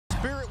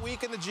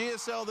week in the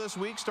GSL this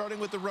week, starting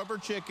with the Rubber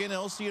Chicken.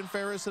 LC and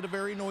Ferris at a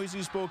very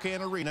noisy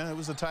Spokane arena. It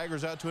was the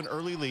Tigers out to an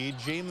early lead.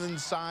 Jamin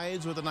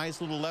Sides with a nice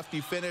little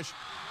lefty finish.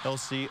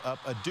 LC up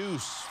a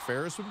deuce.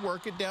 Ferris would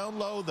work it down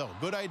low, though.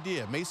 Good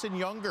idea. Mason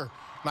Younger,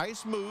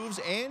 nice moves,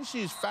 and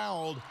she's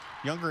fouled.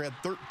 Younger had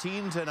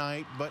 13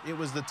 tonight, but it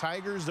was the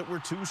Tigers that were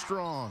too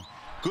strong.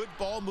 Good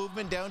ball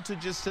movement down to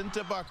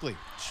Jacinta Buckley.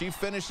 She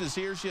finishes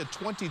here. She had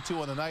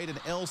 22 on the night, and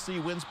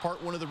LC wins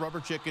part one of the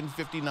Rubber Chicken,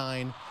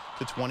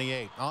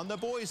 59-28. On the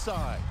boys'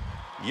 side,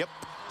 yep,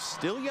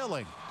 still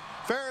yelling.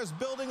 Ferris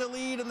building a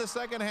lead in the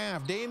second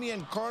half.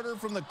 Damian Carter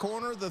from the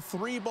corner. The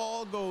three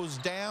ball goes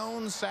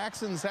down.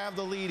 Saxons have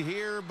the lead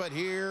here, but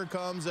here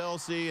comes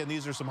LC, and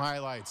these are some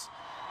highlights.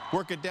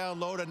 Work it down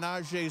low to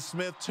Najee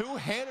Smith.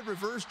 Two-handed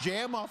reverse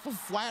jam off of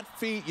flat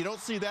feet. You don't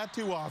see that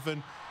too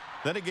often.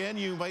 Then again,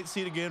 you might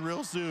see it again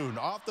real soon.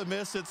 Off the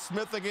miss, it's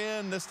Smith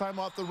again. This time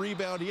off the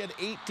rebound. He had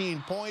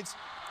 18 points.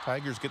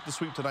 Tigers get the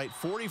sweep tonight,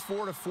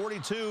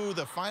 44-42.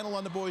 The final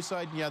on the boys'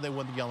 side. Yeah, they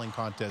won the yelling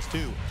contest,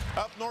 too.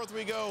 Up north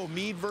we go.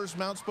 Mead versus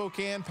Mount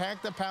Spokane.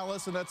 Pack the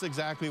Palace, and that's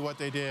exactly what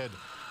they did.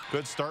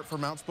 Good start for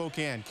Mount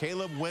Spokane.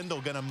 Caleb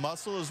Wendell going to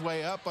muscle his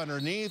way up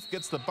underneath.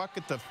 Gets the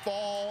bucket to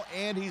fall,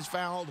 and he's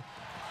fouled.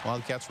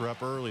 Wildcats were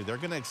up early. They're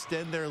going to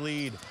extend their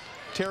lead.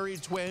 Terry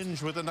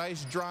Twenge with a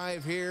nice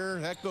drive here.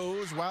 That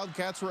goes.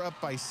 Wildcats were up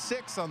by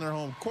 6 on their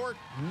home court.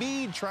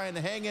 Mead trying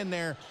to hang in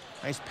there.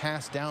 Nice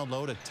pass down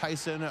low to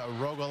Tyson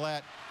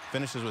Rogolet.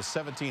 Finishes with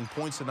 17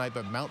 points tonight,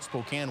 but Mount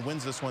Spokane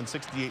wins this one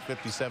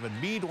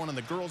 68-57. Mead won on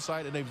the girls'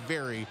 side in a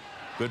very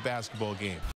good basketball game.